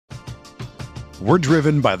We're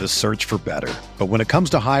driven by the search for better. But when it comes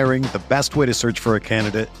to hiring, the best way to search for a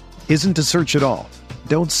candidate isn't to search at all.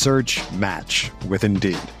 Don't search, match with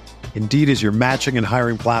Indeed. Indeed is your matching and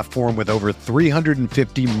hiring platform with over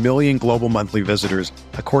 350 million global monthly visitors,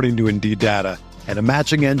 according to Indeed data, and a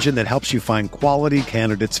matching engine that helps you find quality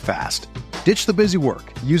candidates fast. Ditch the busy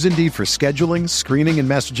work. Use Indeed for scheduling, screening, and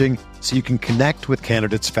messaging so you can connect with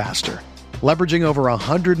candidates faster. Leveraging over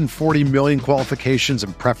 140 million qualifications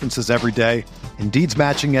and preferences every day, Indeed's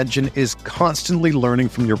matching engine is constantly learning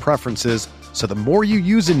from your preferences, so the more you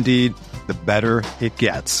use Indeed, the better it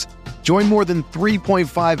gets. Join more than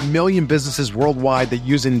 3.5 million businesses worldwide that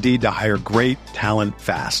use Indeed to hire great talent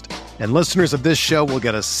fast. And listeners of this show will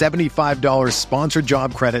get a $75 sponsored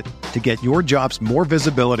job credit to get your jobs more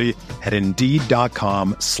visibility at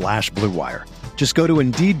Indeed.com/Blue Wire. Just go to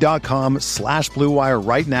Indeed.com/Blue Wire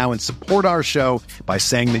right now and support our show by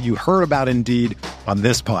saying that you heard about Indeed on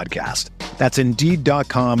this podcast. That's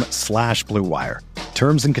Indeed.com/Blue Wire.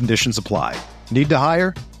 Terms and conditions apply. Need to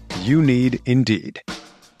hire? You need Indeed.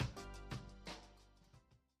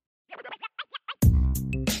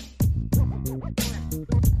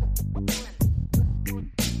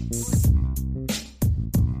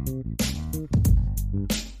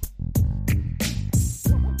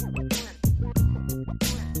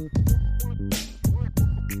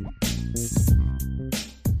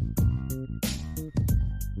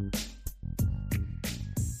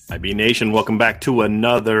 IB Nation, welcome back to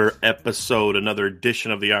another episode, another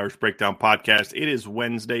edition of the Irish Breakdown Podcast. It is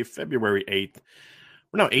Wednesday, February 8th.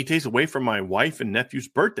 We're now 8 days away from my wife and nephew's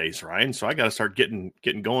birthdays, Ryan, so I got to start getting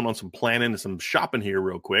going on some planning and some shopping here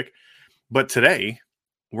real quick. But today,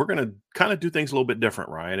 we're going to kind of do things a little bit different,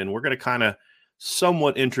 Ryan, and we're going to kind of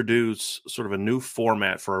somewhat introduce sort of a new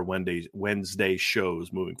format for our Wednesday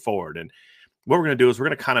shows moving forward. And what we're going to do is we're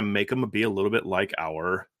going to kind of make them be a little bit like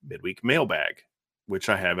our midweek mailbag, which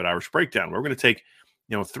I have at Irish Breakdown. We're going to take,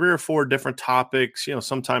 3 or 4 different topics,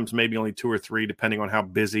 sometimes maybe only 2 or 3, depending on how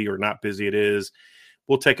busy or not busy it is.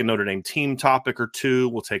 We'll take a Notre Dame team topic or 2.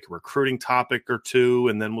 We'll take a recruiting topic or 2.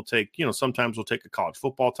 And then we'll take, sometimes we'll take a college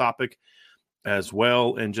football topic as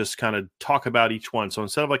well and just kind of talk about each one. So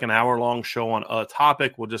instead of like an hour-long show on a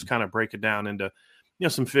topic, we'll just kind of break it down into,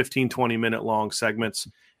 some 15, 20-minute long segments.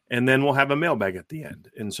 And then we'll have a mailbag at the end.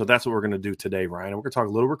 And so that's what we're going to do today, Ryan. We're going to talk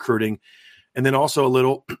a little recruiting. And then also a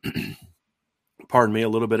little, a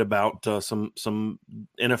little bit about some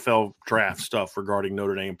NFL draft stuff regarding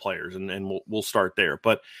Notre Dame players, and we'll start there.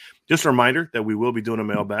 But just a reminder that we will be doing a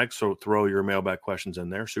mailbag, so throw your mailbag questions in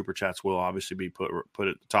there. Super chats will obviously be put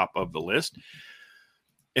at the top of the list.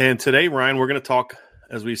 And today, Ryan, we're going to talk,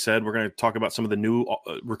 as we said, we're going to talk about some of the new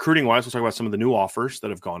recruiting-wise. We'll talk about some of the new offers that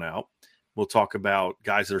have gone out. We'll talk about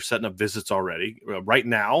guys that are setting up visits already. Right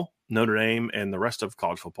now, Notre Dame and the rest of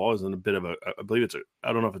college football is in a bit of I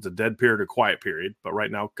don't know if it's a dead period or quiet period, but right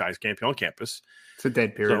now guys can't be on campus. It's a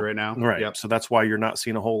dead period right now. Right. Yep. So that's why you're not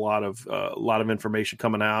seeing a whole lot of information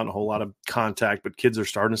coming out and a whole lot of contact, but kids are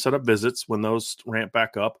starting to set up visits when those ramp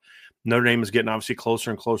back up. Notre Dame is getting obviously closer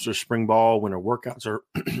and closer to spring ball when their workouts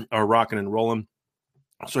are rocking and rolling.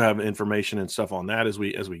 Also have information and stuff on that as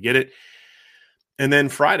we get it. And then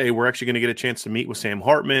Friday, we're actually going to get a chance to meet with Sam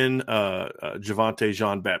Hartman, Javonte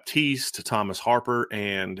Jean-Baptiste, Thomas Harper,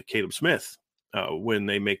 and Caleb Smith when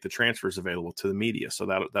they make the transfers available to the media. So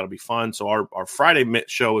that'll be fun. So our Friday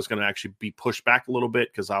show is going to actually be pushed back a little bit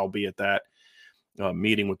because I'll be at that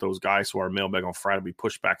meeting with those guys. So our mailbag on Friday will be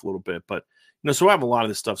pushed back a little bit. But, so I have a lot of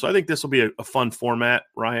this stuff. So I think this will be a fun format,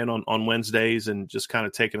 Ryan, on Wednesdays, and just kind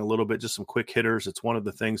of taking a little bit, just some quick hitters. It's one of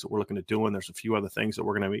the things that we're looking at doing. There's a few other things that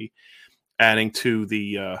we're going to be adding to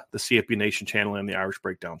the CFB Nation channel and the Irish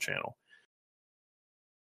Breakdown channel.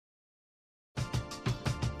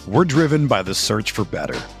 We're driven by the search for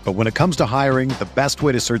better. But when it comes to hiring, the best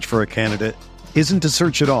way to search for a candidate isn't to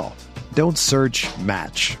search at all. Don't search,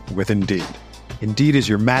 match with Indeed. Indeed is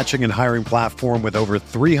your matching and hiring platform with over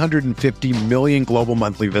 350 million global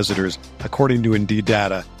monthly visitors, according to Indeed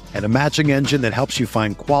data, and a matching engine that helps you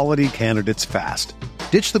find quality candidates fast.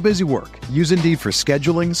 Ditch the busy work. Use Indeed for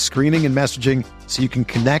scheduling, screening, and messaging so you can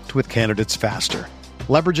connect with candidates faster.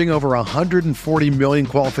 Leveraging over 140 million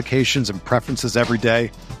qualifications and preferences every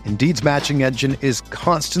day, Indeed's matching engine is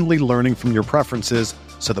constantly learning from your preferences,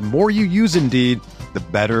 so the more you use Indeed, the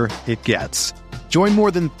better it gets. Join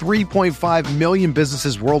more than 3.5 million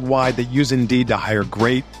businesses worldwide that use Indeed to hire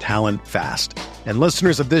great talent fast. And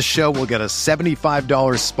listeners of this show will get a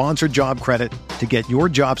 $75 sponsored job credit to get your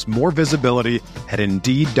jobs more visibility at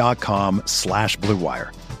Indeed.com/Blue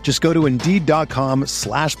Wire. Just go to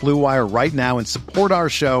Indeed.com/Blue Wire right now and support our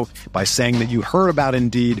show by saying that you heard about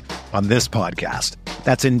Indeed on this podcast.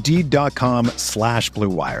 That's Indeed.com/Blue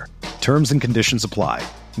Wire. Terms and conditions apply.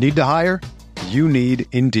 Need to hire? You need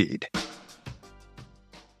Indeed.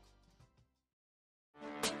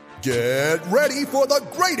 Get ready for the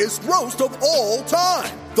greatest roast of all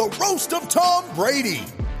time. The Roast of Tom Brady.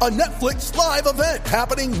 A Netflix live event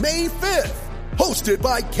happening May 5th. Hosted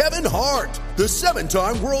by Kevin Hart, the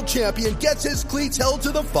 7-time world champion gets his cleats held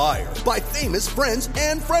to the fire by famous friends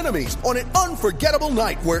and frenemies on an unforgettable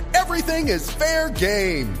night where everything is fair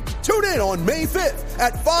game. Tune in on May 5th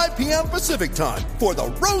at 5 p.m. Pacific time for the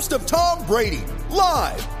Roast of Tom Brady,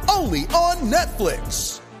 live only on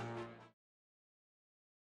Netflix.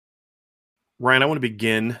 Ryan, I want to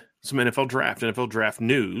begin some NFL draft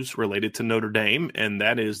news related to Notre Dame, and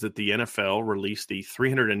that is that the NFL released the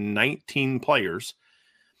 319 players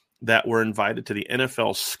that were invited to the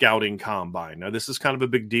NFL Scouting Combine. Now, this is kind of a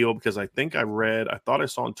big deal because I thought I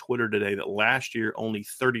saw on Twitter today that last year only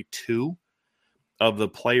 32 of the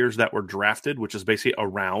players that were drafted, which is basically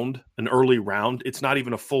an early round. It's not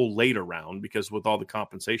even a full later round because with all the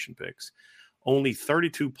compensation picks, only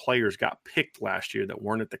 32 players got picked last year that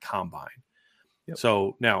weren't at the Combine. Yep.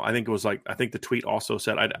 So now I think the tweet also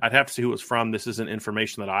said, I'd have to see who it was from. This isn't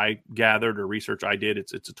information that I gathered or research I did.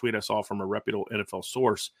 It's a tweet I saw from a reputable NFL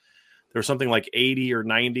source. There was something like 80 or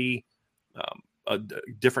 90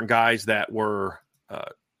 different guys that were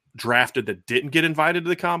drafted that didn't get invited to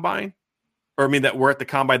the Combine. That were at the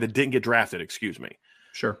Combine that didn't get drafted, excuse me.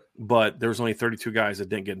 Sure. But there was only 32 guys that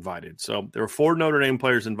didn't get invited. So there were 4 Notre Dame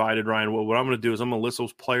players invited, Ryan. Well, what I'm going to do is I'm going to list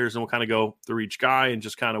those players and we'll kind of go through each guy and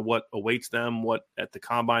just kind of what awaits them, what at the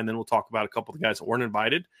Combine. Then we'll talk about a couple of the guys that weren't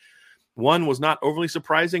invited. One was not overly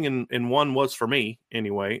surprising and one was for me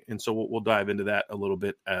anyway. And so we'll dive into that a little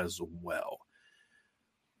bit as well.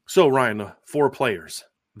 So, Ryan, the 4 players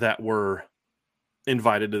that were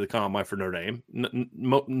invited to the Combine for Notre Dame,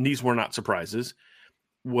 these were not surprises.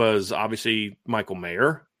 Was obviously Michael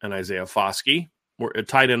Mayer and Isaiah Foskey.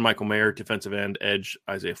 Tight end Michael Mayer, defensive end edge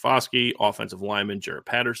Isaiah Foskey, offensive lineman Jarrett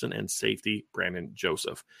Patterson, and safety Brandon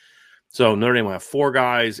Joseph. So Notre Dame will have 4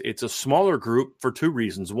 guys. It's a smaller group for 2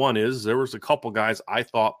 reasons. One is there was a couple guys I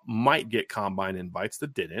thought might get Combine invites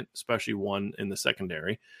that didn't, especially one in the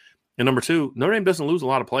secondary. And number 2, Notre Dame doesn't lose a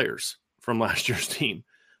lot of players from last year's team,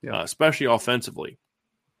 especially offensively.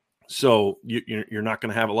 So you're not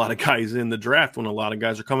going to have a lot of guys in the draft when a lot of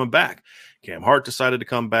guys are coming back. Cam Hart decided to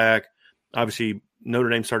come back. Obviously, Notre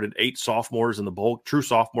Dame started 8 sophomores in the bowl, true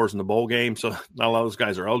sophomores in the bowl game. So not a lot of those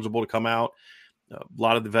guys are eligible to come out. A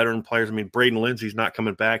lot of the veteran players, Braden Lindsey's not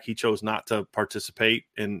coming back. He chose not to participate,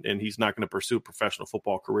 and he's not going to pursue a professional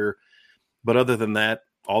football career. But other than that,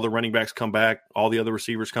 all the running backs come back. All the other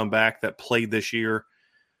receivers come back that played this year.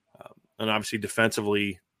 And obviously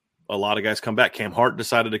defensively, a lot of guys come back. Cam Hart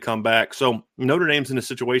decided to come back. So Notre Dame's in a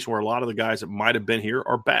situation where a lot of the guys that might have been here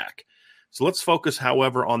are back. So let's focus,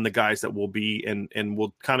 however, on the guys that will be, and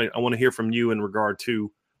we'll I want to hear from you in regard to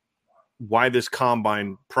why this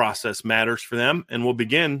Combine process matters for them. And we'll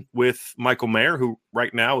begin with Michael Mayer, who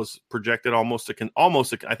right now is projected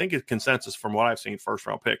I think a consensus from what I've seen, first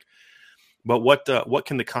round pick. But what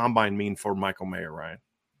can the Combine mean for Michael Mayer, Ryan?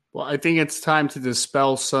 Well, I think it's time to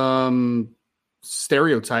dispel some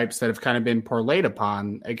stereotypes that have kind of been parlayed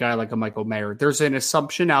upon a guy like a Michael Mayer. There's an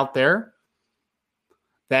assumption out there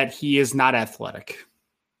that he is not athletic.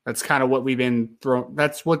 That's kind of what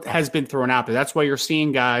that's what has been thrown out there. That's why you're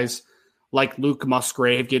seeing guys like Luke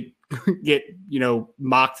Musgrave get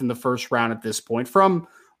mocked in the first round at this point from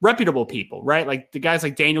reputable people, right? Like the guys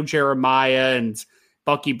like Daniel Jeremiah and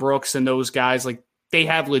Bucky Brooks and those guys, like they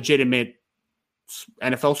have legitimate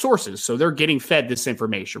NFL sources. So they're getting fed this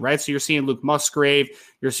information, right? So you're seeing Luke Musgrave,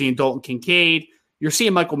 you're seeing Dalton Kincaid, you're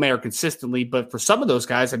seeing Michael Mayer consistently. But for some of those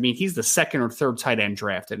guys, he's the 2nd or 3rd tight end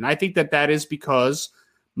drafted. And I think that is because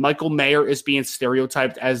Michael Mayer is being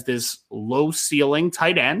stereotyped as this low ceiling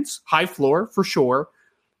tight end, high floor for sure,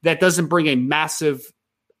 that doesn't bring a massive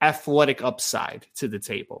athletic upside to the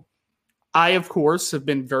table. I, of course, have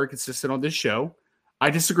been very consistent on this show. I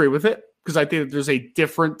disagree with it, because I think that there's a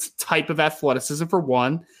different type of athleticism. For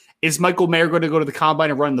one, is Michael Mayer going to go to the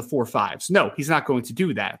Combine and run the 4.5s? No, he's not going to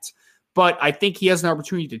do that. But I think he has an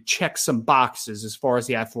opportunity to check some boxes as far as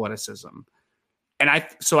the athleticism. And I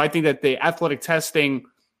think that the athletic testing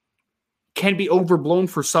can be overblown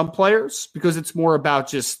for some players because it's more about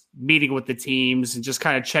just meeting with the teams and just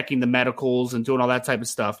kind of checking the medicals and doing all that type of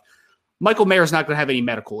stuff. Michael Mayer is not going to have any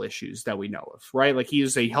medical issues that we know of, right? Like he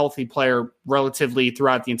is a healthy player relatively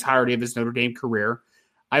throughout the entirety of his Notre Dame career.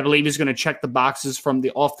 I believe he's going to check the boxes from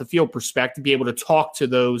the off the field perspective, be able to talk to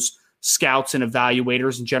those scouts and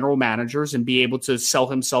evaluators and general managers and be able to sell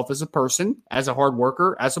himself as a person, as a hard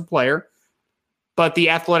worker, as a player. But the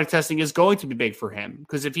athletic testing is going to be big for him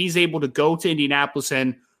because if he's able to go to Indianapolis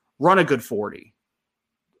and run a good 40,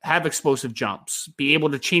 have explosive jumps, be able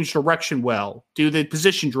to change direction well, do the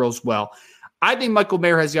position drills well, I think Michael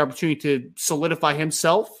Mayer has the opportunity to solidify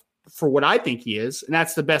himself for what I think he is, and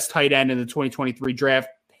that's the best tight end in the 2023 draft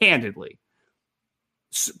handedly.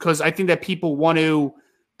 Because I think that people want to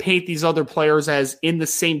paint these other players as in the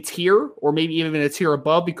same tier or maybe even a tier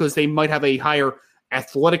above because they might have a higher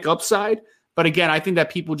athletic upside. But again, I think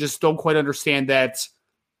that people just don't quite understand that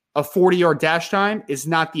a 40-yard dash time is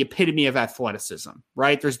not the epitome of athleticism,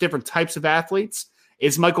 right? There's different types of athletes.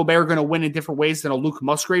 Is Michael Mayer going to win in different ways than a Luke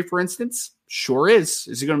Musgrave, for instance? Sure is.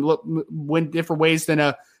 Is he going to win different ways than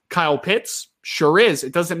a Kyle Pitts? Sure is.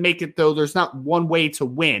 It doesn't make it, though, there's not one way to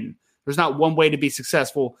win. There's not one way to be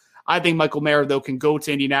successful. I think Michael Mayer, though, can go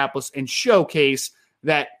to Indianapolis and showcase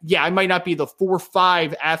that, yeah, I might not be the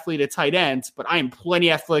 4-5 athlete at tight end, but I am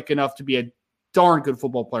plenty athletic enough to be a darn good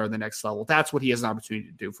football player at the next level. That's what he has an opportunity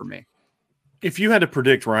to do for me. If you had to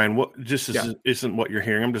predict, Ryan, what isn't what you're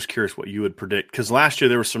hearing, I'm just curious what you would predict. Because last year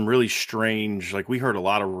there was some really strange, like we heard a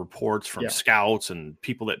lot of reports from scouts and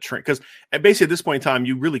people that train. Because basically at this point in time,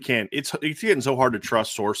 you really can't. It's getting so hard to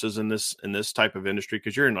trust sources in this type of industry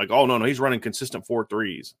because you're in like, oh no, he's running consistent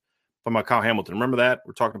 4.3s. From Kyle Hamilton, remember that?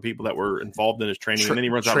 We're talking to people that were involved in his training, and then he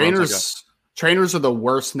runs out. Trainers are the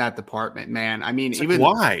worst in that department, man. I mean, even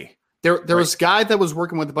why? There was a guy that was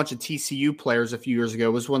working with a bunch of TCU players a few years ago.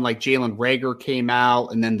 It was when like Jalen Reagor came out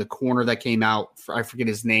and then the corner that came out, I forget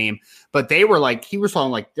his name, but they were like, he was talking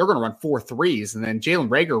like they're going to run 4.3s. And then Jalen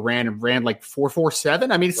Reagor ran like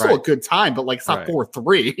 4.47. I mean, it's still a good time, but like it's not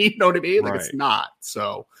 4.3. You know what I mean? Like it's not.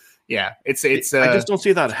 So yeah, it's I just don't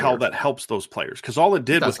see that how that helps those players. Cause all it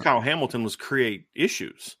did with Kyle Hamilton was create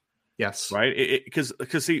issues. Yes. Right. Because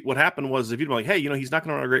see, what happened was if you'd be like, hey, he's not going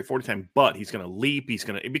to run a great 40 time, but he's going to leap.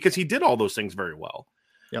 Because he did all those things very well.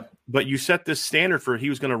 Yep. But you set this standard for he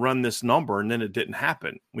was going to run this number and then it didn't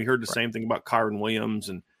happen. We heard the same thing about Kyron Williams.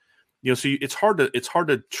 And, so it's hard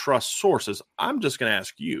to trust sources. I'm just going to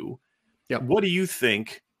ask you, what do you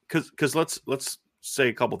think? Because let's say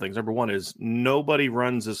a couple things. Number one is nobody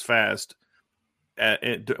runs as fast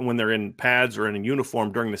when they're in pads or in a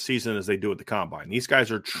uniform during the season as they do at the combine. These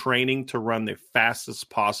guys are training to run the fastest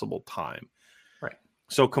possible time. Right.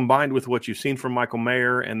 So combined with what you've seen from Michael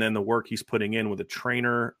Mayer and then the work he's putting in with a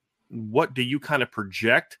trainer, what do you kind of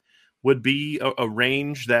project would be a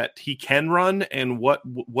range that he can run? And what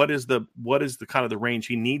is the kind of the range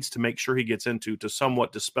he needs to make sure he gets into to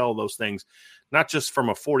somewhat dispel those things, not just from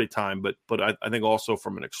a 40 time, but I think also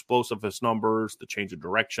from an explosiveness numbers, the change of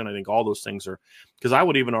direction. I think all those things are, because I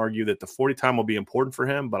would even argue that the 40 time will be important for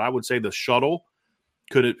him, but I would say the shuttle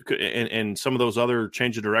could and some of those other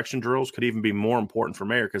change of direction drills could even be more important for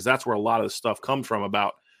Mayer, because that's where a lot of the stuff comes from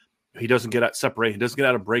about he doesn't get out separation, he doesn't get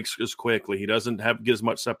out of breaks as quickly, he doesn't get as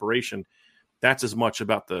much separation. That's as much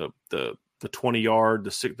about the 20-yard,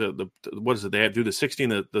 the what is it? They have to do the 60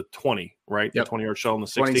 and the 20, right? Yep. The 20-yard shuttle and the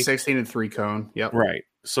 60. 20, 16, and 3-cone. Yep. Right.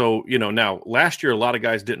 So, now last year, a lot of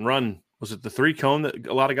guys didn't run. Was it the 3-cone that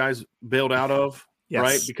a lot of guys bailed out of? Yes.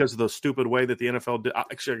 Right? Because of the stupid way that the NFL did.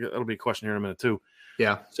 Actually, that'll be a question here in a minute, too.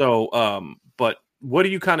 Yeah. So, but what do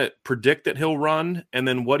you kind of predict that he'll run? And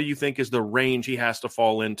then what do you think is the range he has to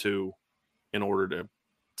fall into in order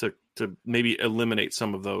to maybe eliminate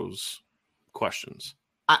some of those questions?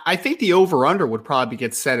 I think the over-under would probably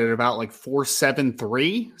get set at about like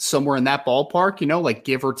 4.73, somewhere in that ballpark, like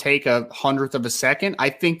give or take 100th of a second.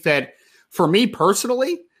 I think that for me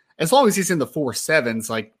personally, as long as he's in the 4.7s,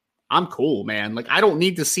 like I'm cool, man. Like I don't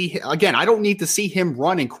need to see him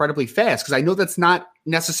run incredibly fast because I know that's not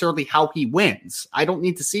necessarily how he wins. I don't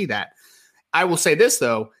need to see that. I will say this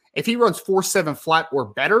though, if he runs 4.7 flat or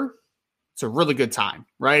better, it's a really good time,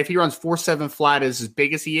 right? If he runs 4.7 flat as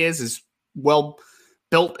big as he is, as well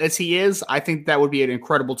built as he is, I think that would be an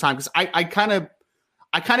incredible time because I kind of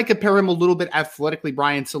compare him a little bit athletically,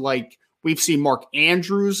 Brian, to like we've seen Mark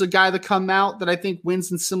Andrews, a guy that come out that I think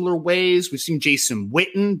wins in similar ways. We've seen Jason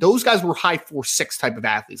Witten. Those guys were high 4.6 type of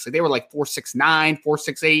athletes. Like they were like 4.69,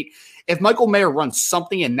 4.68. If Michael Mayer runs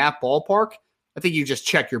something in that ballpark, I think you just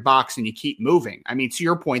check your box and you keep moving. I mean, to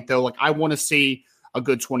your point though, like I want to see a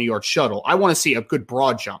good 20-yard shuttle. I want to see a good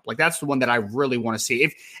broad jump. Like that's the one that I really want to see.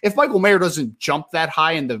 If Michael Mayer doesn't jump that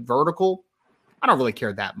high in the vertical, I don't really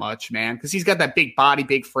care that much, man, because he's got that big body,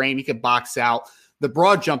 big frame. He can box out. The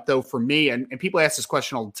broad jump, though, for me, and people ask this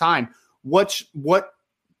question all the time, what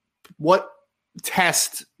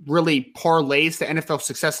test really parlays to NFL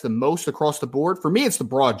success the most across the board, for me, it's the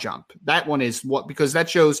broad jump. That one is because that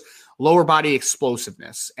shows lower body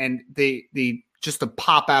explosiveness and the just to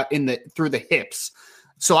pop out through the hips.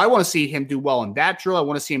 So I want to see him do well in that drill. I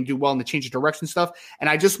want to see him do well in the change of direction stuff. And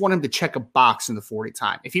I just want him to check a box in the 40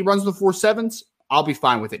 time. If he runs the 4.7s, I'll be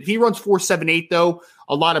fine with it. If he runs 4.78, though,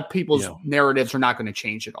 a lot of people's narratives are not going to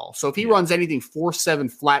change at all. So if he runs anything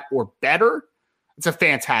 4.7 flat or better, it's a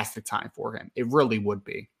fantastic time for him. It really would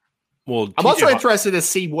be. Well, I'm also interested to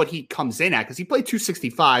see what he comes in at because he played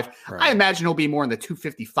 265. Right. I imagine he'll be more in the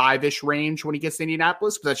 255-ish range when he gets to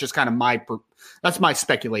Indianapolis, but that's just kind of my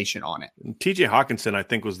speculation on it. TJ Hawkinson, I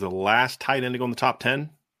think, was the last tight end to go in the top 10,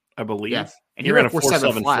 I believe. Yes. And he ran a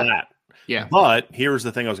 4.7 flat. Yeah. But here's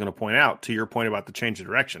the thing I was going to point out to your point about the change of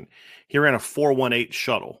direction. He ran a 4.18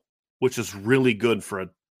 shuttle, which is really good for a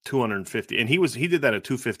 250. And he did that at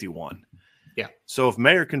 251. Yeah. So if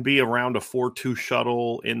Mayer can be around a 4.2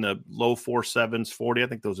 shuttle in the low 4.7s, 40, I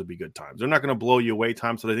think those would be good times. They're not going to blow you away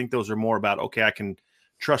times. So I think those are more about, okay, I can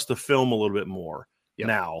trust the film a little bit more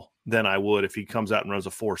now than I would if he comes out and runs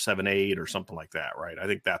a 4.78 or something like that, right? I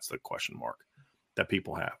think that's the question mark that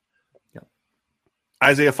people have. Yeah.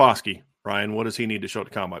 Isaiah Foskey, Ryan, what does he need to show at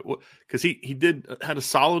the combine? Because he had a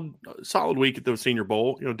solid week at the Senior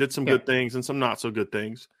Bowl. Did some good things and some not so good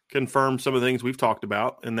things. Confirmed some of the things we've talked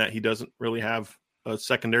about, and that he doesn't really have a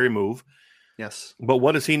secondary move. Yes. But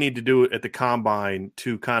what does he need to do at the combine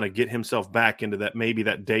to kind of get himself back into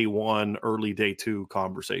that day one, early day two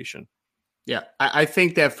conversation? Yeah, I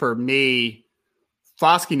think that for me,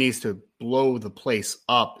 Foskey needs to blow the place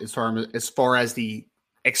up as far as the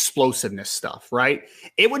explosiveness stuff, right?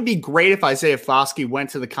 It would be great if Isaiah Foskey went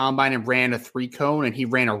to the combine and ran a 3-cone and he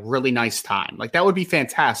ran a really nice time. Like, that would be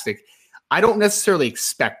fantastic. I don't necessarily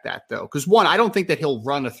expect that, though, because one, I don't think that he'll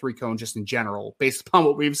run a 3-cone just in general based upon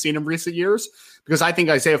what we've seen in recent years, because I think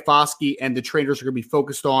Isaiah Foskey and the trainers are going to be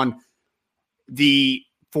focused on the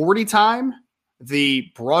 40 time, the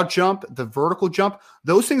broad jump, the vertical jump.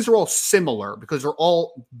 Those things are all similar because they're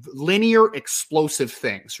all linear explosive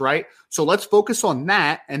things, right? So let's focus on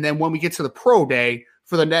that. And then when we get to the pro day,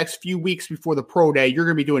 for the next few weeks before the pro day, you're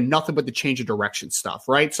going to be doing nothing but the change of direction stuff,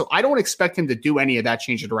 right? So I don't expect him to do any of that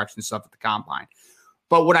change of direction stuff at the combine.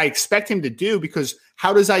 But what I expect him to do, because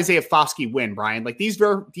how does Isaiah Foskey win, Brian? Like, these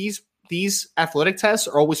athletic tests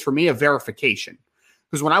are always, for me, a verification.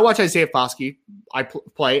 Because when I watch Isaiah Foskey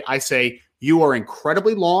play, I say, you are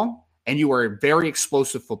incredibly long and you are a very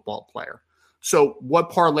explosive football player. So what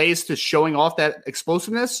parlays to showing off that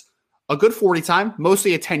explosiveness? A good 40 time,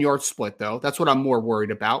 mostly a 10-yard split, though. That's what I'm more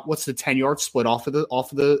worried about. What's the 10-yard split out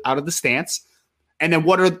of the stance? And then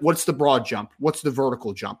what's the broad jump? What's the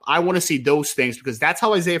vertical jump? I want to see those things because that's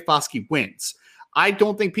how Isaiah Foskey wins. I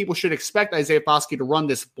don't think people should expect Isaiah Foskey to run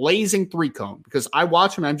this blazing 3-cone because I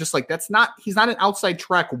watch him and I'm just like, he's not an outside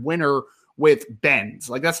track winner with bends.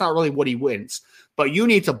 Like, that's not really what he wins. But you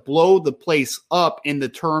need to blow the place up in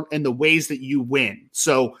the ways that you win.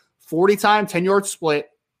 So 40 time, 10-yard split,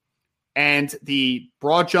 and the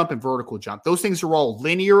broad jump and vertical jump. Those things are all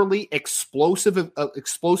linearly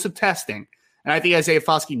explosive testing. And I think Isaiah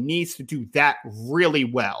Foskey needs to do that really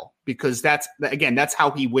well because that's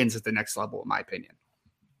how he wins at the next level, in my opinion.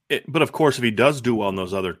 But of course, if he does do well in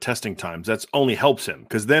those other testing times, that's only helps him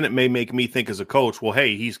because then it may make me think as a coach, well,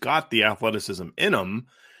 hey, he's got the athleticism in him.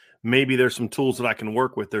 Maybe there's some tools that I can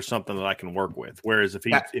work with. There's something that I can work with. Whereas if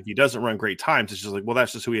he doesn't run great times, it's just like, well,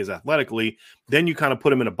 that's just who he is athletically. Then you kind of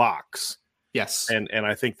put him in a box. Yes. And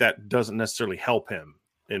I think that doesn't necessarily help him,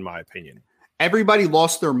 in my opinion. Everybody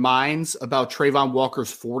lost their minds about Trayvon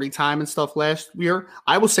Walker's 40 time and stuff last year.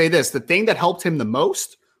 I will say this. The thing that helped him the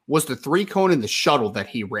most was the 3-cone and the shuttle that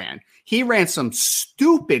he ran. He ran some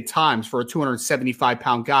stupid times for a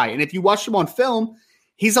 275-pound guy. And if you watch him on film,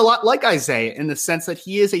 he's a lot like Isaiah in the sense that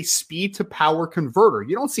he is a speed to power converter.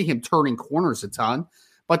 You don't see him turning corners a ton,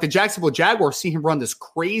 but the Jacksonville Jaguars see him run this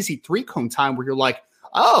crazy 3-cone time where you're like,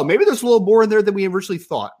 oh, maybe there's a little more in there than we originally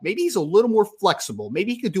thought. Maybe he's a little more flexible.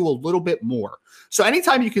 Maybe he could do a little bit more. So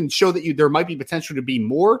anytime you can show that there might be potential to be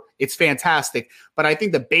more, it's fantastic. But I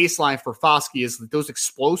think the baseline for Foskey is that those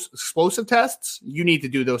explosive tests, you need to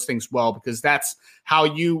do those things well because that's how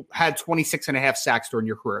you had 26.5 sacks during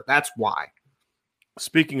your career. That's why.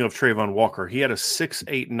 Speaking of Trayvon Walker, he had a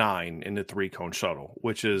 6.89 in the 3-cone shuttle,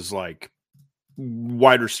 which is like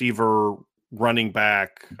wide receiver, running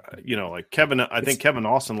back, like Kevin. I think Kevin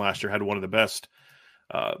Austin last year had one of the best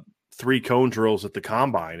 3-cone drills at the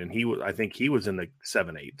combine, and I think he was in the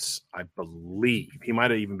 7.8s. I believe he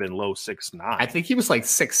might have even been low 6.9. I think he was like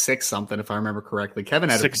 6.6 something, if I remember correctly. Kevin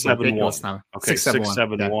had 6.71. Now. Okay,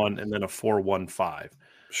 6.71, and then a 4.15.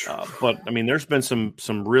 But I mean, there's been some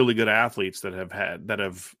really good athletes that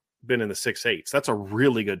have been in the 6.8s. That's a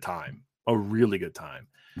really good time. A really good time.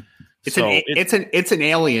 It's an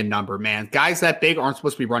alien number, man. Guys that big aren't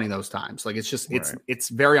supposed to be running those times. Like it's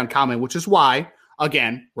very uncommon, which is why,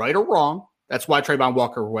 again, right or wrong, that's why Trayvon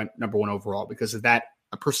Walker went number 1 overall, because of that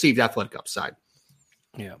perceived athletic upside.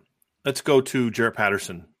 Yeah. Let's go to Jarrett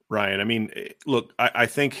Patterson, Ryan. I mean, look, I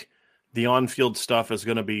think the on-field stuff is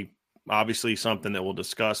going to be obviously something that we'll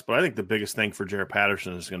discuss, but I think the biggest thing for Jarrett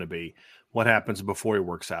Patterson is going to be what happens before he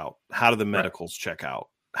works out. How do the medicals check out?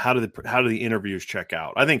 How do the interviews check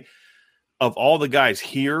out? I think of all the guys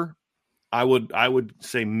here, I would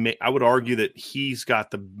argue that he's got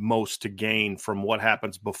the most to gain from what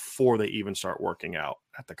happens before they even start working out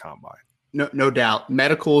at the combine. No doubt.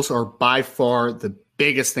 Medicals are by far the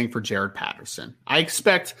biggest thing for Jarrett Patterson. I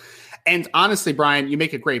expect, and honestly, Brian, you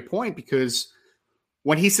make a great point, because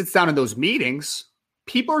when he sits down in those meetings,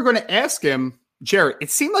 people are going to ask him, Jarrett, it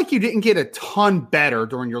seemed like you didn't get a ton better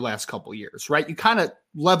during your last couple of years, right? You kind of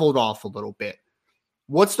leveled off a little bit.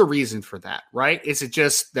 What's the reason for that, right? Is it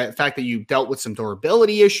just the fact that you dealt with some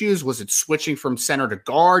durability issues? Was it switching from center to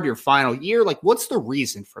guard your final year? Like, what's the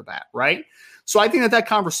reason for that, right? So I think that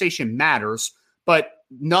conversation matters, but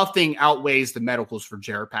nothing outweighs the medicals for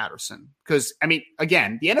Jarrett Patterson. Because, I mean,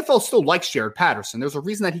 again, the NFL still likes Jarrett Patterson. There's a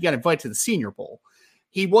reason that he got invited to the Senior Bowl.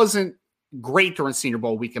 He wasn't great during Senior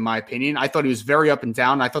Bowl week, in my opinion. I thought he was very up and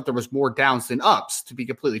down. I thought there was more downs than ups, to be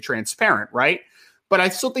completely transparent, right? But I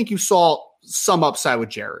still think you saw some upside with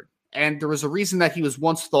Jarrett. And there was a reason that he was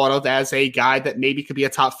once thought of as a guy that maybe could be a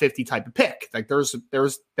top 50 type of pick. Like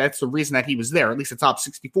that's the reason that he was there, at least a top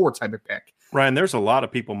 64 type of pick. Ryan, there's a lot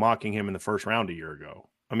of people mocking him in the first round a year ago.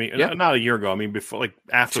 I mean, not a year ago. I mean, before, like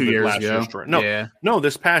after 2 years last year's draft. No,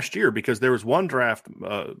 this past year, because there was one draft.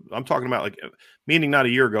 I'm talking about meaning not a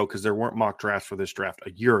year ago, because there weren't mock drafts for this draft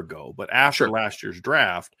a year ago. But after last year's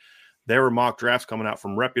draft, there were mock drafts coming out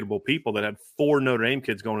from reputable people that had 4 Notre Dame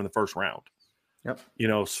kids going in the first round. Yep. You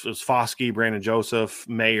know, it was Foskey, Brandon Joseph,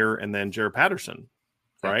 Mayer, and then Jarrett Patterson,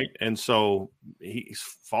 right? And so he's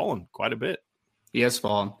fallen quite a bit. He has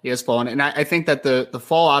fallen. And I think that the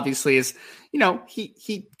fall obviously is, you know,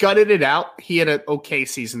 he gutted it out. He had an okay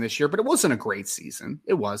season this year, but it wasn't a great season.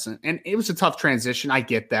 It wasn't. And it was a tough transition. I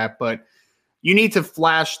get that. But you need to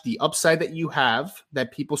flash the upside that you have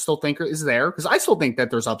that people still think is there. Because I still think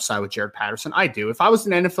that there's upside with Jarrett Patterson. I do. If I was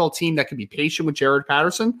an NFL team that could be patient with Jarrett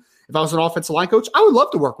Patterson, if I was an offensive line coach, I would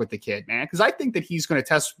love to work with the kid, man. Because I think that he's going to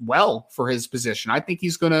test well for his position. I think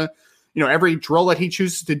he's going to, you know, every drill that he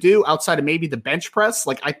chooses to do outside of maybe the bench press,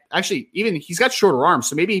 like even he's got shorter arms,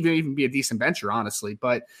 so maybe even be a decent bencher, honestly.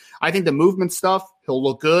 But I think the movement stuff, he'll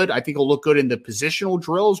look good. I think he'll look good in the positional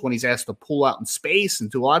drills when he's asked to pull out in space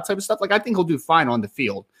and do all that type of stuff. Like, I think he'll do fine on the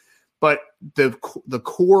field. But the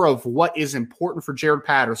core of what is important for Jarrett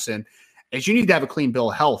Patterson is you need to have a clean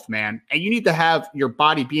bill of health, man. And you need to have your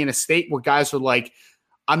body be in a state where guys are like,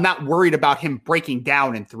 I'm not worried about him breaking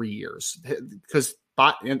down in 3 years. Because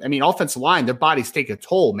I mean, offensive line, their bodies take a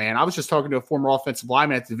toll, man. I was just talking to a former offensive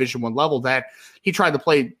lineman at the Division I level that he tried to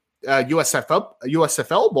play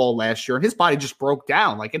USFL ball last year, and his body just broke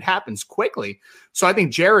down. Like, it happens quickly. So I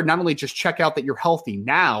think Jarrett, not only just check out that you're healthy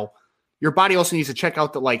now, your body also needs to check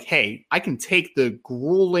out that, like, hey, I can take the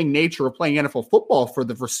grueling nature of playing NFL football for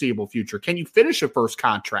the foreseeable future. Can you finish a first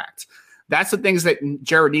contract? That's the things that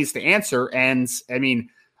Jarrett needs to answer. And I mean,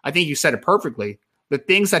 I think you said it perfectly. The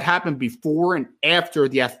things that happen before and after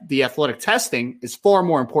the athletic testing is far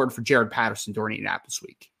more important for Jarrett Patterson during Indianapolis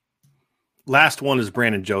week. Last one is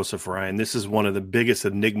Brandon Joseph, Ryan. This is one of the biggest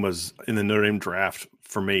enigmas in the Notre Dame draft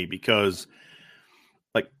for me, because,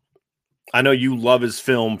 like, I know you love his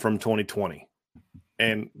film from 2020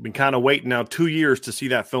 and been kind of waiting now 2 years to see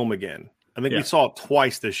that film again. I think we saw it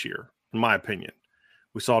twice this year, in my opinion.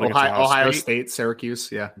 We saw it against Ohio State, Syracuse.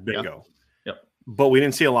 Yeah. Bingo. Yep. But we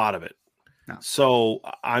didn't see a lot of it. No. So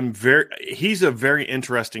he's a very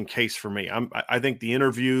interesting case for me. I think the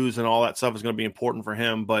interviews and all that stuff is going to be important for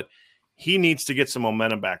him, but he needs to get some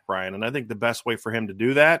momentum back, Brian. And I think the best way for him to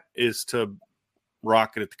do that is to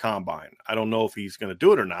rock it at the combine. I don't know if he's going to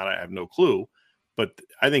do it or not. I have no clue, but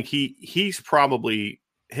I think he's probably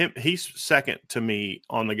he's second to me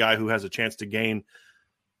on the guy who has a chance to gain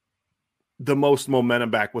the most momentum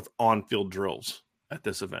back with on-field drills at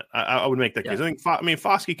this event. I would make that case. I think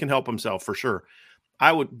Foskey can help himself for sure.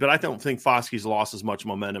 But I don't think Foskey's lost as much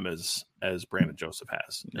momentum as Brandon Joseph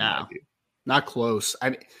has. No, not close.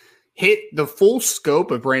 I mean, hit the full scope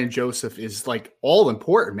of Brandon Joseph is like all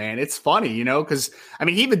important, man. It's funny, you know, because I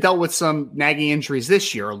mean, he even dealt with some nagging injuries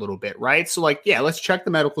this year a little bit, right? So, like, yeah, let's check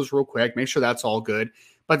the medicals real quick, make sure that's all good.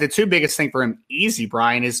 But the two biggest thing for him, easy,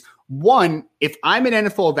 Brian, is one, if I'm an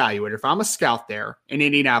NFL evaluator, if I'm a scout there in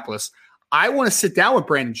Indianapolis, I want to sit down with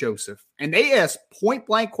Brandon Joseph, and they ask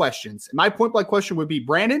point-blank questions. And my point-blank question would be,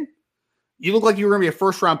 Brandon, you look like you were going to be a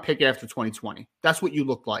first-round pick after 2020. That's what you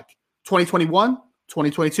looked like. 2021,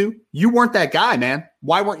 2022, you weren't that guy, man.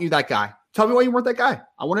 Why weren't you that guy? Tell me why you weren't that guy.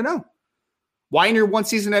 I want to know. Why in your one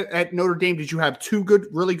season at Notre Dame did you have two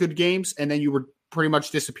really good games, and then you were pretty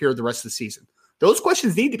much disappeared the rest of the season? Those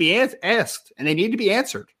questions need to be asked, and they need to be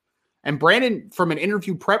answered. And Brandon, from an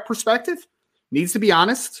interview prep perspective, needs to be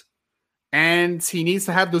honest, and he needs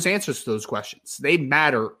to have those answers to those questions. They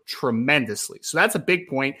matter tremendously. So that's a big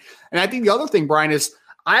point. And I think the other thing, Brian, is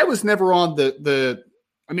I was never on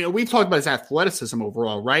we've talked about his athleticism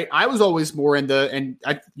overall, right? I was always more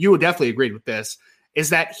you would definitely agree with this, is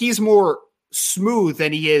that he's more smooth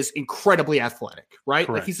than he is incredibly athletic, right?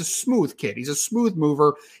 Correct. Like he's a smooth kid. He's a smooth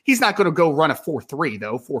mover. He's not going to go run a 4.3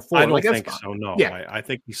 though, 4.4. I don't think so. No, yeah. I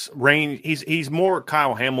think he's more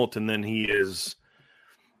Kyle Hamilton than he is,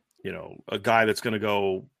 a guy that's going to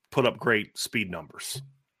go put up great speed numbers.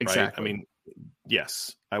 Exactly. Right? I mean,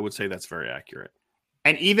 yes, I would say that's very accurate.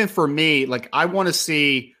 And even for me, like I want to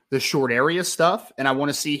see the short area stuff, and I want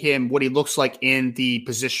to see what he looks like in the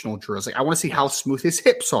positional drills. Like I want to see how smooth his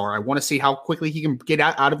hips are. I want to see how quickly he can get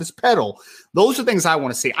out of his pedal. Those are things I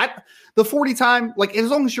want to see. The 40 time, like as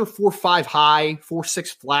long as you're 4.5 high,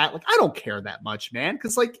 4.6 flat, like I don't care that much, man.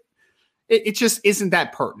 Because like it just isn't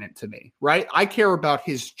that pertinent to me, right? I care about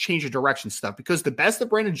his change of direction stuff because the best of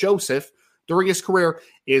Brandon Joseph during his career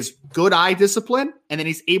is good eye discipline, and then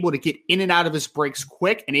he's able to get in and out of his breaks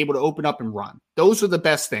quick and able to open up and run. Those are the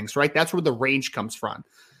best things, right? That's where the range comes from.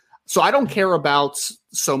 So I don't care about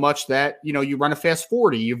so much that, you run a fast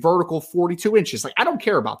 40, you vertical 42 inches. Like I don't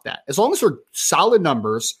care about that. As long as they're solid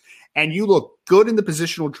numbers and you look good in the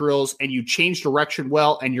positional drills and you change direction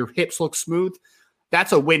well and your hips look smooth,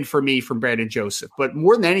 that's a win for me from Brandon Joseph. But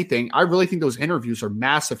more than anything, I really think those interviews are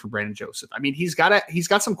massive for Brandon Joseph. I mean, he's got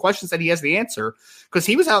some questions that he has the answer because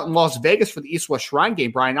he was out in Las Vegas for the East-West Shrine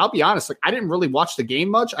game, Brian. I'll be honest, like I didn't really watch the game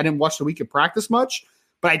much. I didn't watch the week of practice much,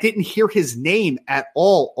 but I didn't hear his name at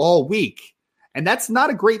all week. And that's not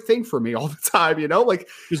a great thing for me all the time, Like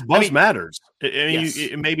because buzz matters. Yes.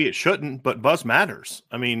 Maybe it shouldn't, but buzz matters.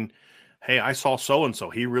 I mean, hey, I saw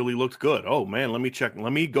so-and-so. He really looked good. Oh, man, let me check.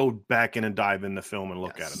 Let me go back in and dive in the film and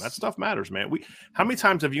look at him. That stuff matters, man. How many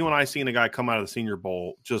times have you and I seen a guy come out of the Senior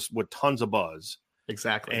Bowl just with tons of buzz?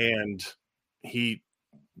 Exactly. And he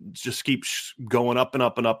just keeps going up and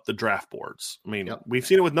up and up the draft boards. I mean, We've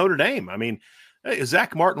seen it with Notre Dame. I mean,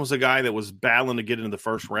 Zach Martin was a guy that was battling to get into the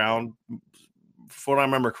first round. If what I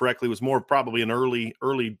remember correctly, was more probably an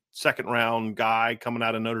early second-round guy coming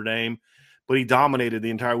out of Notre Dame. But he dominated the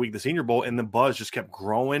entire week of the Senior Bowl, and the buzz just kept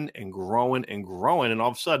growing and growing and growing. And all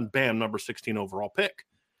of a sudden, bam, number 16 overall pick.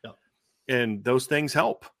 Yep. And those things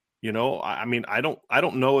help. I mean, I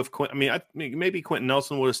don't know if maybe Quentin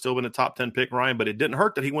Nelson would have still been a top 10 pick, Ryan, but it didn't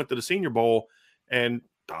hurt that he went to the Senior Bowl and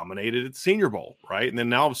dominated at the Senior Bowl, right? And then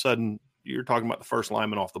now all of a sudden, you're talking about the first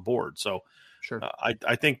lineman off the board. So sure,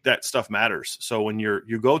 I think that stuff matters. So when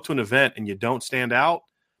you go to an event and you don't stand out,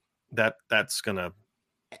 that's gonna.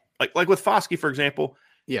 Like with Foskey, for example,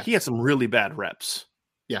 he had some really bad reps.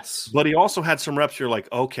 Yes. But he also had some reps you're like,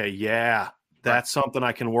 okay, yeah, that's something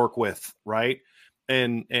I can work with, right?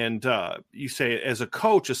 And you say as a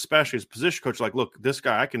coach, especially as a position coach, like, look, this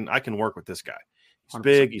guy, I can work with this guy. He's 100%.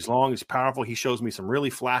 Big, he's long, he's powerful. He shows me some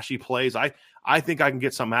really flashy plays. I think I can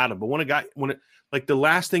get something out of him. But the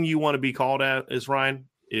last thing you want to be called at is, Ryan,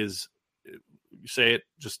 is you say it,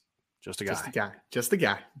 just a guy. Just a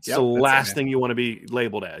guy. It's the last thing you want to be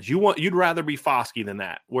labeled as. You'd rather be Foskey than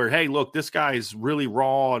that. Where, hey, look, this guy is really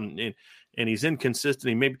raw and he's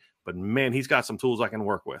inconsistent. But man, he's got some tools I can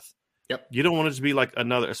work with. Yep. You don't want to just be like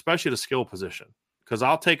another, especially at a skill position. Because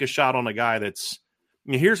I'll take a shot on a guy that's.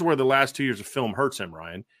 Here's where the last 2 years of film hurts him,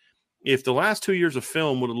 Ryan. If the last 2 years of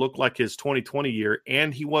film would have looked like his 2020 year,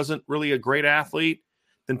 and he wasn't really a great athlete,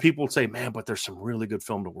 then people would say, man, but there's some really good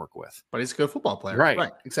film to work with. But he's a good football player.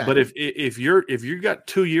 Right. Exactly. But if you got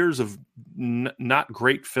 2 years of not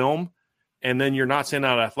great film and then you're not standing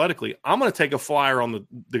out athletically, I'm going to take a flyer on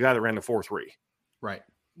the guy that ran the 4.3. Right.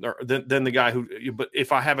 Than the guy but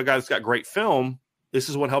if I have a guy that's got great film, this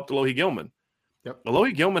is what helped Alohi Gilman. Yep.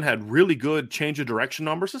 Alohi Gilman had really good change of direction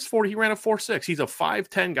numbers. He ran a 4.6. He's a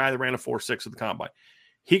 5'10" guy that ran a 4.6 at the combine.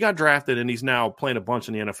 He got drafted and he's now playing a bunch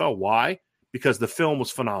in the NFL. Why? Because the film was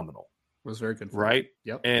phenomenal. It was very good. Right?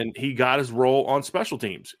 Yep. And he got his role on special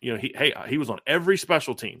teams. He was on every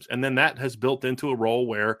special teams. And then that has built into a role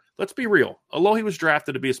where, let's be real, Alohi was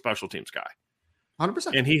drafted to be a special teams guy.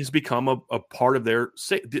 100%. And he's become a part of their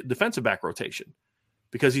defensive back rotation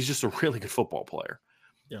because he's just a really good football player.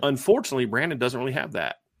 Yeah. Unfortunately, Brandon doesn't really have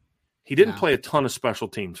that. He didn't play a ton of special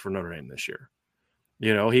teams for Notre Dame this year.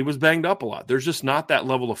 He was banged up a lot. There's just not that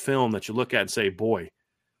level of film that you look at and say, boy,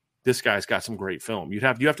 this guy's got some great film. You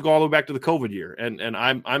have to go all the way back to the COVID year. And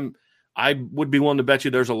I would be willing to bet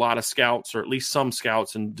you there's a lot of scouts, or at least some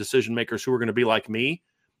scouts and decision makers who are going to be like me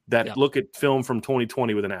that look at film from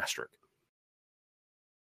 2020 with an asterisk.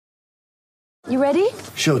 You ready?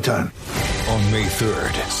 Showtime. On May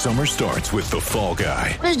 3rd, summer starts with The Fall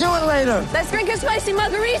Guy. Let's do it later. Let's drink a spicy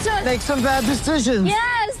margarita. Make some bad decisions.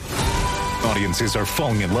 Yes. Audiences are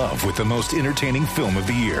falling in love with the most entertaining film of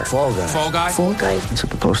the year. Fall Guy. Fall Guy. Fall Guy. That's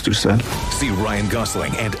what the poster said. See Ryan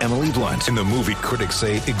Gosling and Emily Blunt in the movie critics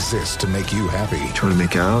say exists to make you happy. Trying to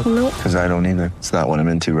make it out? Nope. Because I don't either. It's not what I'm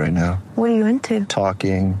into right now. What are you into?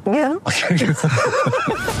 Talking. Yeah.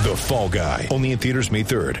 The Fall Guy. Only in theaters May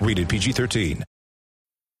 3rd. Rated PG-13.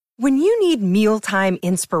 When you need mealtime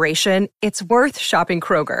inspiration, it's worth shopping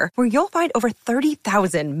Kroger, where you'll find over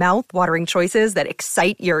 30,000 mouth-watering choices that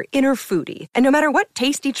excite your inner foodie. And no matter what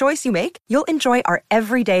tasty choice you make, you'll enjoy our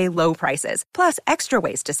everyday low prices, plus extra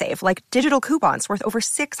ways to save, like digital coupons worth over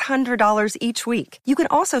 $600 each week. You can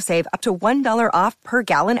also save up to $1 off per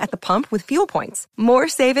gallon at the pump with fuel points. More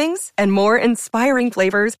savings and more inspiring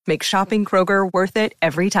flavors make shopping Kroger worth it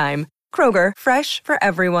every time. Kroger, fresh for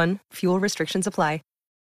everyone. Fuel restrictions apply.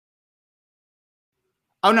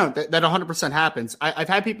 Oh, no, that 100% happens. I've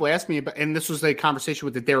had people ask me about, and this was a conversation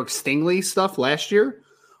with the Derek Stingley stuff last year,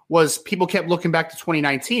 was people kept looking back to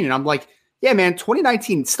 2019. And I'm like, yeah, man,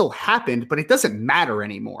 2019 still happened, but it doesn't matter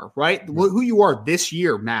anymore, right? Who you are this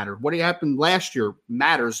year mattered. What happened last year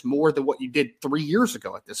matters more than what you did 3 years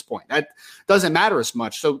ago at this point. That doesn't matter as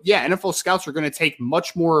much. So, yeah, NFL scouts are going to take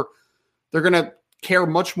much more – they're going to care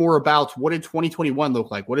much more about what did 2021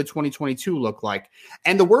 look like? What did 2022 look like?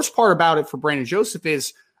 And the worst part about it for Brandon Joseph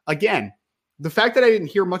is, again, the fact that I didn't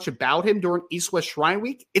hear much about him during East-West Shrine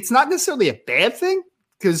Week, it's not necessarily a bad thing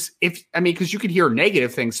because you could hear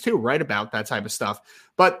negative things too, right, about that type of stuff.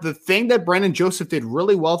 But the thing that Brandon Joseph did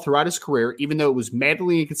really well throughout his career, even though it was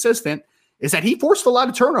madly inconsistent, is that he forced a lot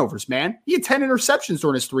of turnovers, man. He had 10 interceptions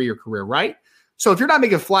during his 3-year career, right? So if you're not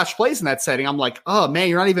making flash plays in that setting, I'm like, oh, man,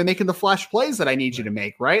 you're not even making the flash plays that I need you to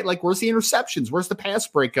make, right? Like, where's the interceptions? Where's the pass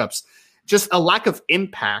breakups? Just a lack of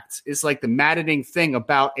impact is like the maddening thing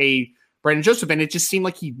about a Brandon Joseph. And it just seemed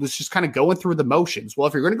like he was just kind of going through the motions. Well,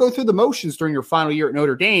 if you're going to go through the motions during your final year at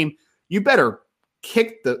Notre Dame, you better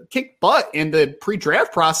kick butt in the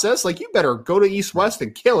pre-draft process. Like, you better go to East-West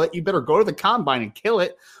and kill it. You better go to the Combine and kill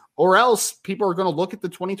it. Or else people are going to look at the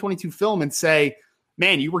 2022 film and say,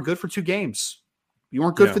 man, you were good for 2 games. You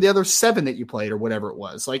weren't good for the other 7 that you played or whatever it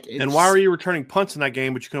was. And why were you returning punts in that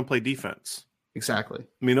game, but you couldn't play defense? Exactly.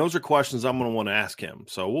 I mean, those are questions I'm going to want to ask him.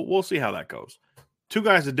 So we'll see how that goes. 2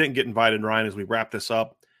 guys that didn't get invited, Ryan, as we wrap this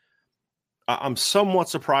up. I'm somewhat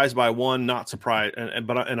surprised by one, not surprised, and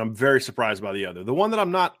I'm very surprised by the other. The one that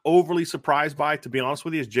I'm not overly surprised by, to be honest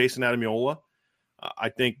with you, is Jayson Ademilola. I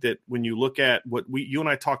think that when you look at what you and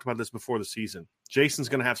I talked about this before the season, Jason's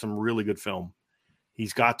going to have some really good film.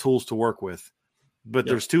 He's got tools to work with. But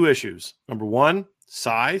there's 2 issues. Number 1,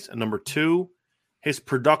 size. And number 2, his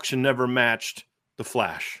production never matched the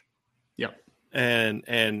flash. Yep. And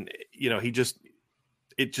it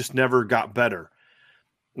just never got better.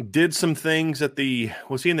 Did some things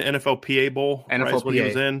was he in the NFLPA Bowl? NFLPA. Right, what he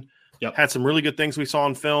was in. Yep. Had some really good things we saw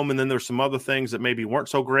on film. And then there's some other things that maybe weren't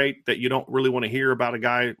so great that you don't really want to hear about a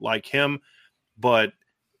guy like him. But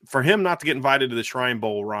for him not to get invited to the Shrine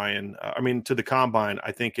Bowl, Ryan, to the Combine,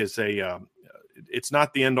 I think is it's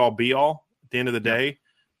not the end-all, be-all at the end of the day,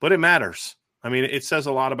 but it matters. I mean, it says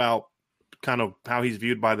a lot about kind of how he's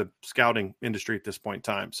viewed by the scouting industry at this point in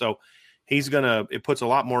time. So it puts a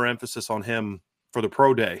lot more emphasis on him for the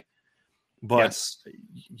pro day. But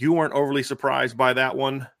you weren't overly surprised by that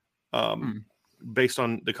one based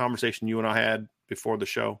on the conversation you and I had before the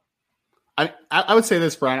show? I would say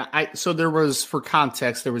this, Brian. So there was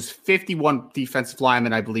 51 defensive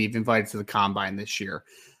linemen, I believe, invited to the Combine this year.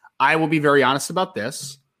 I will be very honest about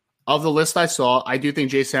this. Of the list I saw, I do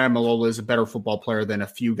think Jayson Ademilola is a better football player than a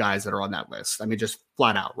few guys that are on that list. I mean, just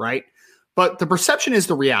flat out, right? But the perception is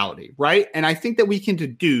the reality, right? And I think that we can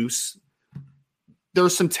deduce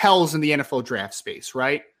there's some tells in the NFL draft space,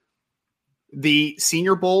 right? The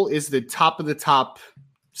Senior Bowl is the top of the top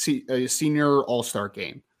senior all-star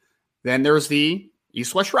game. Then there's the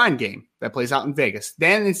East-West Shrine game that plays out in Vegas.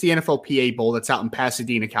 Then it's the NFLPA Bowl that's out in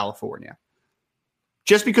Pasadena, California.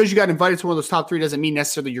 Just because you got invited to one of those top 3 doesn't mean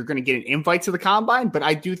necessarily you're going to get an invite to the Combine, but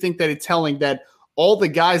I do think that it's telling that all the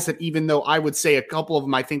guys that, even though I would say a couple of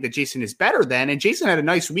them, I think that Jason is better than, and Jason had a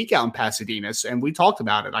nice week out in Pasadena, and we talked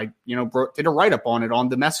about it. I, did a write-up on it on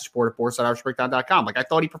the message board at boards.irishbreakdown.com. Like, I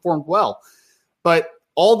thought he performed well, but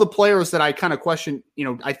all the players that I kind of question,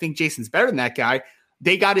 I think Jason's better than that guy.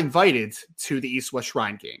 They got invited to the East-West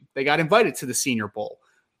Shrine game. They got invited to the Senior Bowl.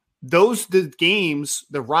 The games,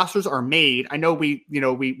 the rosters are made. I know we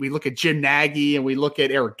look at Jim Nagy and we look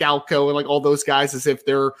at Eric Galko and like all those guys as if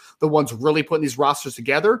they're the ones really putting these rosters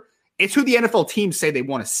together. It's who the NFL teams say they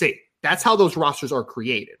want to see. That's how those rosters are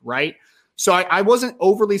created, right? So I wasn't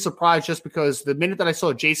overly surprised just because the minute that I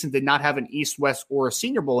saw Jason did not have an East-West or a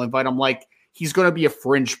Senior Bowl invite, I'm like, he's going to be a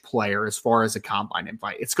fringe player as far as a combine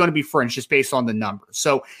invite. It's going to be fringe just based on the numbers.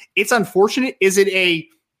 So it's unfortunate.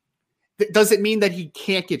 Does it mean that he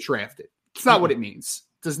can't get drafted? It's not what it means.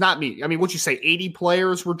 Does not mean. I mean, what'd you say? 80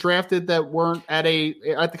 players were drafted that weren't at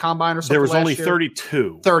the combine or something. There was only year?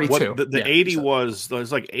 32. 32. The 80 was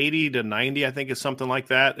like 80 to 90, I think, is something like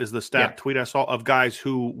that. Is the stat tweet I saw of guys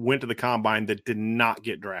who went to the combine that did not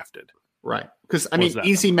get drafted. Right. Because,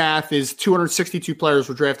 easy math is 262 players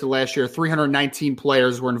were drafted last year. 319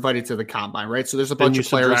 players were invited to the combine, right? So there's a bunch of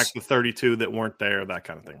players. Subtract the 32 that weren't there, that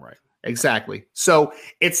kind of thing, right? Exactly. So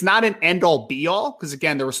it's not an end-all be-all because,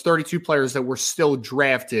 again, there was 32 players that were still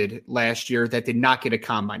drafted last year that did not get a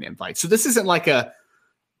combine invite. So this isn't like an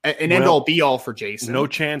end-all be-all for Jason. No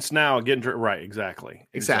chance now of getting right. Exactly.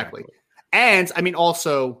 And,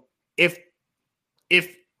 also, if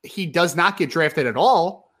he does not get drafted at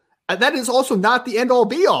all, that is also not the end-all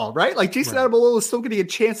be-all, right? Like, Jason Ademilola is still going to get a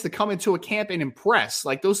chance to come into a camp and impress.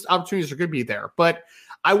 Like, those opportunities are going to be there. But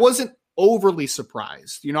I wasn't overly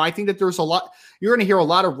surprised. I think that there's a lot, you're going to hear a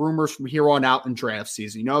lot of rumors from here on out in draft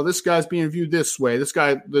season. This guy's being viewed this way.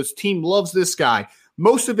 This team loves this guy.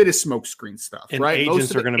 Most of it is smokescreen stuff, and right?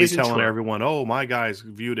 Agents are going to be telling everyone, oh, my guys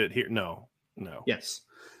viewed it here. No. Yes.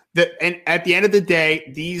 And at the end of the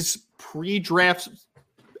day, these pre-draft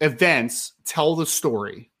events tell the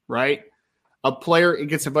story, right? A player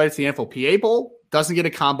gets invited to the NFLPA Bowl, doesn't get a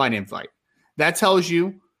combine invite. That tells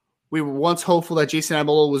you we were once hopeful that Jason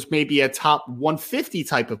Ademilola was maybe a top 150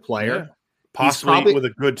 type of player. Yeah. Possibly with a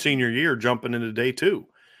good senior year jumping into day two.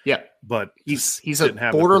 Yeah. But he's a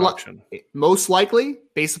borderline, most likely,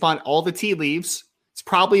 based upon all the tea leaves, it's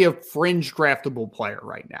probably a fringe draftable player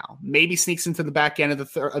right now. Maybe sneaks into the back end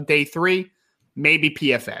of day three, maybe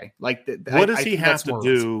PFA. Like, what does he have to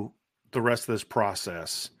do the rest of this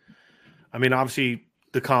process? I mean, obviously,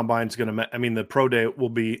 the combine's going to, the pro day will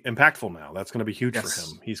be impactful now. That's going to be huge for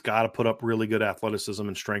him. He's got to put up really good athleticism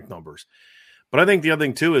and strength numbers. But I think the other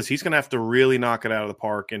thing too is he's going to have to really knock it out of the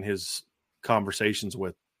park in his conversations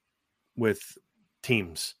with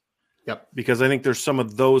teams. Yep. Because I think there's some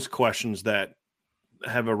of those questions that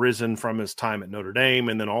have arisen from his time at Notre Dame,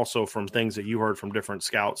 and then also from things that you heard from different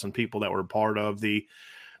scouts and people that were part of the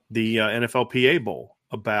NFLPA Bowl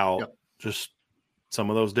about just some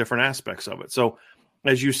of those different aspects of it. So,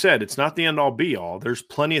 as you said, it's not the end all be all. There's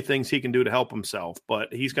plenty of things he can do to help himself,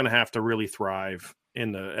 but he's going to have to really thrive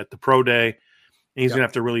at the pro day. And he's going to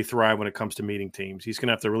have to really thrive when it comes to meeting teams. He's going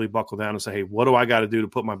to have to really buckle down and say, hey, what do I got to do to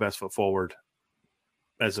put my best foot forward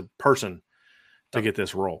as a person to get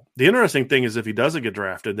this role? The interesting thing is if he doesn't get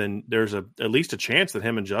drafted, then there's at least a chance that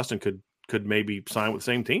him and Justin could maybe sign with the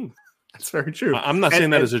same team. That's very true. I'm not saying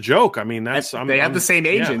that as a joke. I mean, they have the same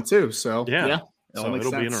agent too. So so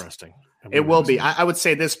it'll be interesting. It will be. I would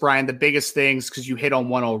say this, Brian, the biggest things, because you hit on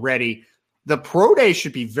one already, the pro day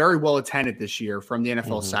should be very well attended this year from the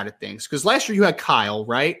NFL side of things. Because last year you had Kyle,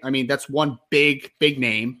 right? I mean, that's one big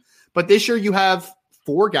name. But this year you have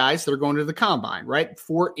 4 guys that are going to the combine, right?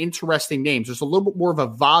 4 interesting names. There's a little bit more of a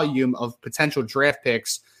volume of potential draft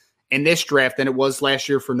picks in this draft than it was last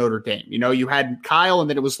year for Notre Dame. You had Kyle, and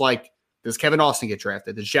then it was like, does Kevin Austin get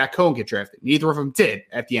drafted? Does Jack Cohen get drafted? Neither of them did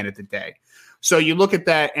at the end of the day. So you look at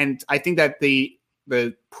that, and I think that the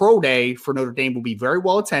pro day for Notre Dame will be very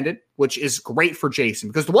well attended, which is great for Jason.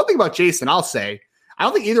 Because the one thing about Jason, I'll say, I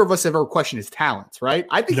don't think either of us have ever questioned his talents, right?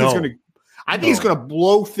 I think he's going to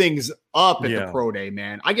blow things up at the pro day,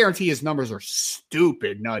 man. I guarantee his numbers are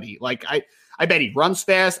stupid nutty. Like, I bet he runs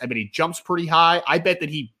fast. I bet he jumps pretty high. I bet that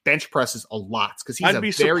he bench presses a lot because he's I'd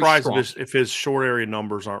be surprised if his short area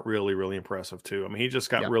numbers aren't really, really impressive too. I mean, he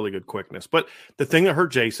just got really good quickness. But the thing that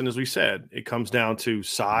hurt Jason, as we said, it comes down to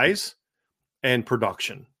size and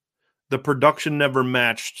production. The production never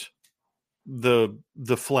matched the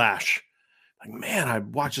flash. Like, man, I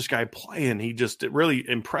watched this guy play, and it really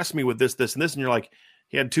impressed me with this, and this. And you're like,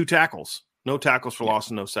 he had 2 tackles, no tackles for loss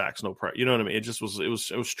and no sacks, no pressure. You know what I mean? It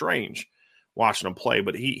was strange watching him play,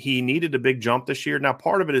 but he needed a big jump this year. Now,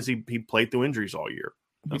 part of it is he played through injuries all year.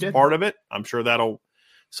 That's part of it. I'm sure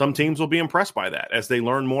some teams will be impressed by that as they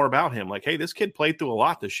learn more about him. Like, hey, this kid played through a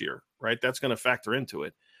lot this year, right? That's going to factor into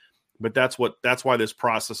it. But that's why this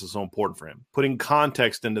process is so important for him. Putting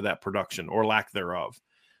context into that production or lack thereof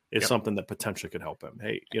is something that potentially could help him.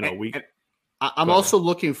 Hey, I'm also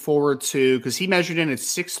looking forward to, because he measured in at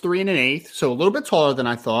 6'3" and an eighth, so a little bit taller than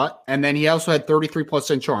I thought. And then he also had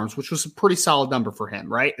 33+inch arms, which was a pretty solid number for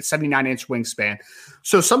him, right? A 79-inch wingspan.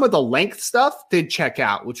 So some of the length stuff did check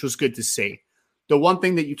out, which was good to see. The one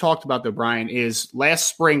thing that you talked about, though, Brian, is last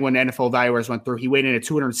spring when NFL evaluators went through, he weighed in at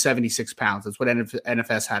 276 pounds. That's what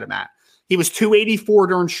NFS had him at. He was 284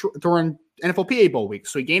 during NFLPA Bowl week,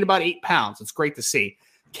 so he gained about 8 pounds. It's great to see.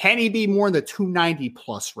 Can he be more in the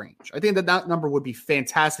 290-plus range? I think that number would be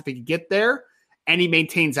fantastic if he could get there and he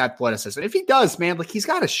maintains athleticism. If he does, man, like he's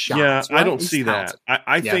got a shot. Yeah, right? I don't see that.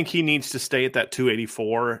 I think he needs to stay at that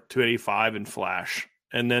 284, 285 and flash.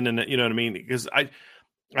 And then, you know what I mean? Because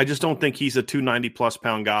I just don't think he's a 290-plus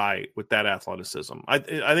pound guy with that athleticism. I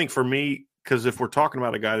think for me, because if we're talking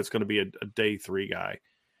about a guy that's going to be a day 3 guy,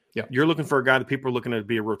 you're looking for a guy that people are looking at to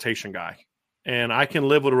be a rotation guy. And I can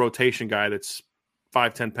live with a rotation guy that's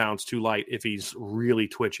 5-10 pounds too light if he's really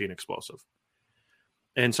twitchy and explosive.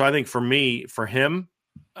 And so I think for him,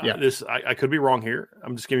 I could be wrong here.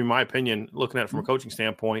 I'm just giving my opinion, looking at it from a coaching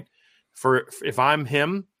standpoint. If I'm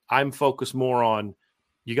him, I'm focused more on,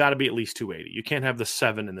 you got to be at least 280. You can't have the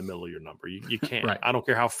 7 in the middle of your number. You can't. Right. I don't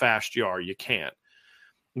care how fast you are. You can't.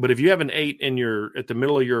 But if you have an 8 at the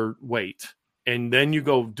middle of your weight, and then you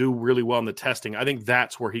go do really well in the testing, I think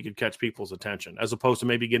that's where he could catch people's attention, as opposed to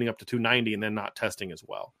maybe getting up to 290 and then not testing as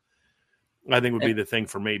well. I think would be the thing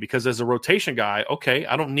for me, because as a rotation guy, okay,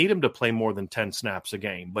 I don't need him to play more than 10 snaps a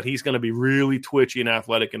game, but he's going to be really twitchy and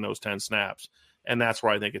athletic in those 10 snaps. And that's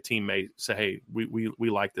where I think a team may say, hey, we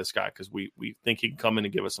like this guy because we think he can come in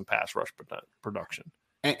and give us some pass rush production.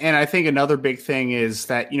 And I think another big thing is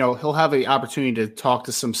that, he'll have the opportunity to talk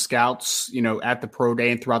to some scouts, at the pro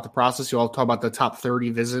day and throughout the process. He'll talk about the top 30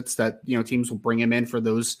 visits that, teams will bring him in for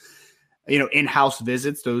those, in-house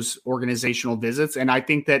visits, those organizational visits. And I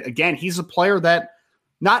think that, again, he's a player that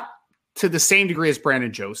not to the same degree as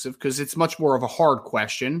Brandon Joseph, because it's much more of a hard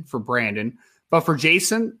question for Brandon. But for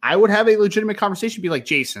Jason, I would have a legitimate conversation, be like,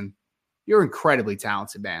 Jason, you're incredibly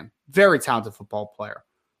talented, man. Very talented football player.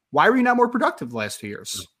 Why were you not more productive the last 2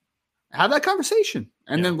 years? Have that conversation.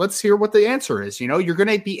 And then let's hear what the answer is. You're going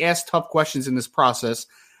to be asked tough questions in this process.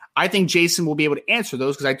 I think Jason will be able to answer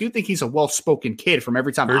those, because I do think he's a well-spoken kid from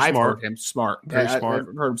every time I've heard him I've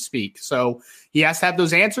heard him speak. So he has to have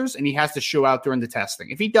those answers, and he has to show out during the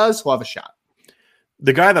testing. If he does, he'll have a shot.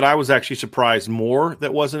 The guy that I was actually surprised more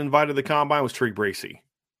that wasn't invited to the combine was Tariq Bracy.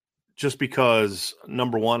 Just because,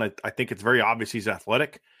 number one, I think it's very obvious he's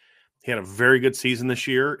athletic. He had a very good season this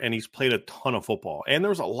year, and he's played a ton of football. And there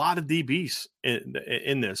was a lot of DBs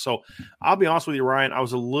in this. So I'll be honest with you, Ryan, I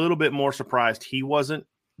was a little bit more surprised he wasn't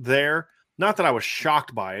there. Not that I was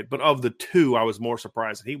shocked by it, but of the two, I was more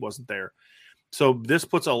surprised that he wasn't there. So this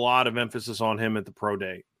puts a lot of emphasis on him at the pro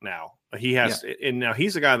day now. He has, and now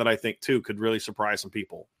he's a guy that I think, too, could really surprise some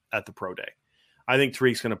people at the pro day. I think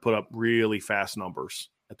Tariq's going to put up really fast numbers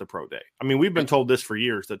at the pro day. I mean, we've been told this for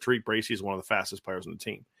years, that Tariq Bracy is one of the fastest players on the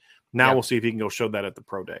team. Now we'll see if he can go show that at the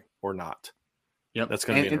pro day or not. Yep. That's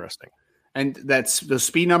going to be interesting. And those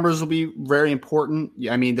speed numbers will be very important.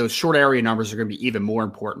 I mean, those short area numbers are going to be even more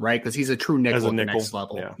important, right? Because he's a true nickel at the next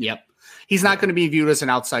level. Yeah. Yep. He's not going to be viewed as an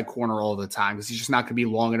outside corner all the time, because he's just not going to be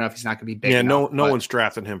long enough. He's not going to be big enough. No one's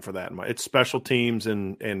drafting him for that. It's special teams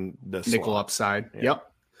and the nickel upside. Yeah.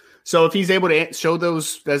 Yep. So if he's able to show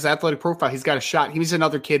those athletic profile, he's got a shot. He's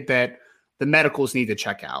another kid that the medicals need to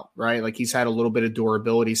check out, right? Like, he's had a little bit of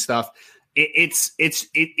durability stuff. It's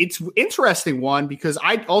interesting one, because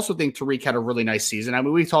I also think Tariq had a really nice season. I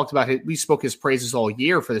mean, we talked about it. We spoke his praises all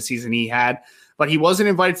year for the season he had, but he wasn't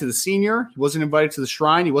invited to the senior. He wasn't invited to the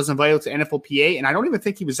Shrine. He wasn't invited to NFLPA. And I don't even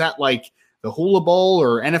think he was at like the Hula Bowl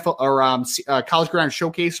or NFL or College Ground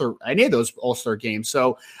Showcase or any of those All-Star games.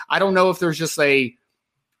 So I don't know if there's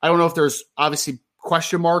obviously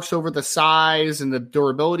question marks over the size and the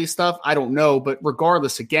durability stuff. I don't know. But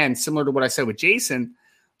regardless, again, similar to what I said with Jason,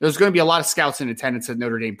 there's going to be a lot of scouts in attendance at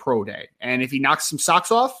Notre Dame Pro Day. And if he knocks some socks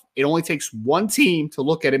off, it only takes one team to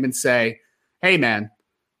look at him and say, hey, man,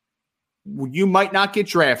 you might not get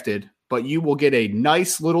drafted, but you will get a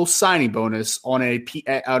nice little signing bonus on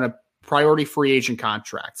a priority free agent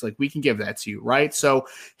contract. Like, we can give that to you, right? So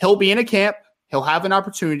he'll be in a camp. He'll have an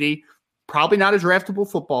opportunity. Probably not a draftable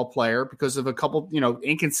football player because of a couple,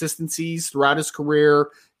 inconsistencies throughout his career,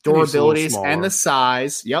 durabilities, and the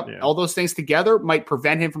size. Yep. Yeah. All those things together might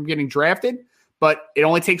prevent him from getting drafted. but it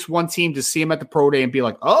only takes one team to see him at the pro day and be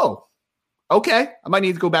like, oh, okay, I might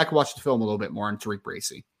need to go back and watch the film a little bit more on Tariq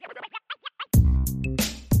Bracy.